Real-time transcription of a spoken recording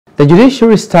The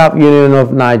Judiciary Staff Union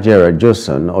of Nigeria,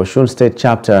 JUSUN, Osun State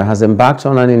Chapter, has embarked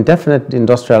on an indefinite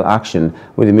industrial action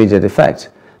with immediate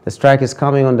effect. The strike is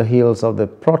coming on the heels of the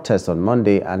protest on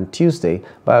Monday and Tuesday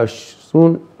by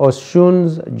Osun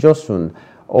JUSUN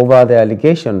over the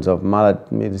allegations of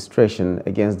maladministration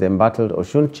against the embattled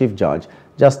Osun Chief Judge,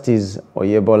 Justice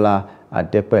Oyebola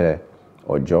Adepele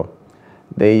Ojo.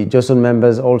 The JUSUN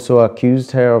members also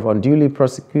accused her of unduly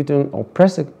persecuting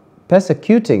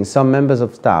some members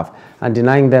of staff and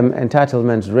denying them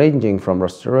entitlements ranging from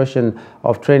restoration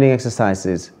of training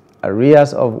exercises,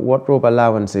 arrears of wardrobe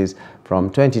allowances from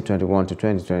 2021 to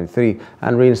 2023,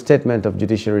 and reinstatement of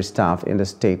judiciary staff in the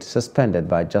state suspended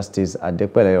by Justice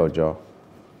Adepele Ojo.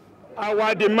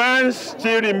 Our demands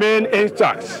still remain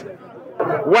intact.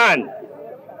 One,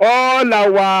 all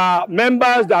our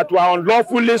members that were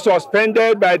unlawfully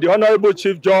suspended by the Honorable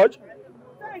Chief Judge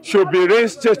should be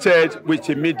reinstated with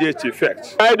immediate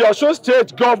effect. By the Osun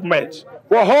State government,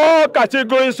 for all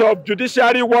categories of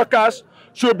judiciary workers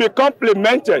should be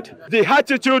complemented. The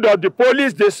attitude of the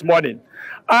police this morning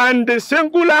and the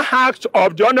singular act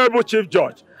of the Honorable Chief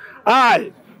Judge,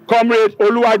 I, Comrade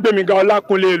Oluwagbemiga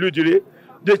Olakunle Eludire,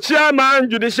 the Chairman,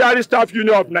 Judiciary Staff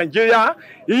Union of Nigeria,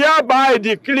 hereby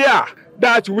declare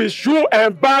that we should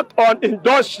embark on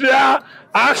industrial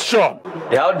action.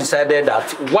 They have decided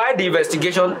that while the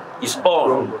investigation is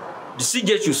on, the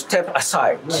CJ should step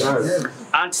aside. Yes.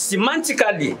 And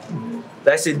semantically,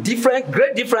 there's a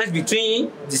great difference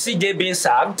between the CJ being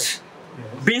sacked,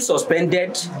 being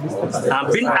suspended,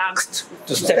 and being asked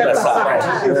to step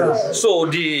aside. So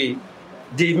the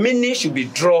meaning should be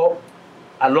drawn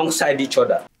alongside each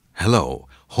other. Hello,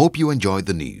 hope you enjoyed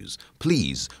the news.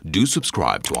 Please do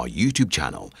subscribe to our YouTube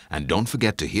channel and don't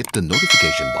forget to hit the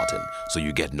notification button so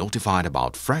you get notified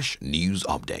about fresh news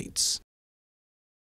updates.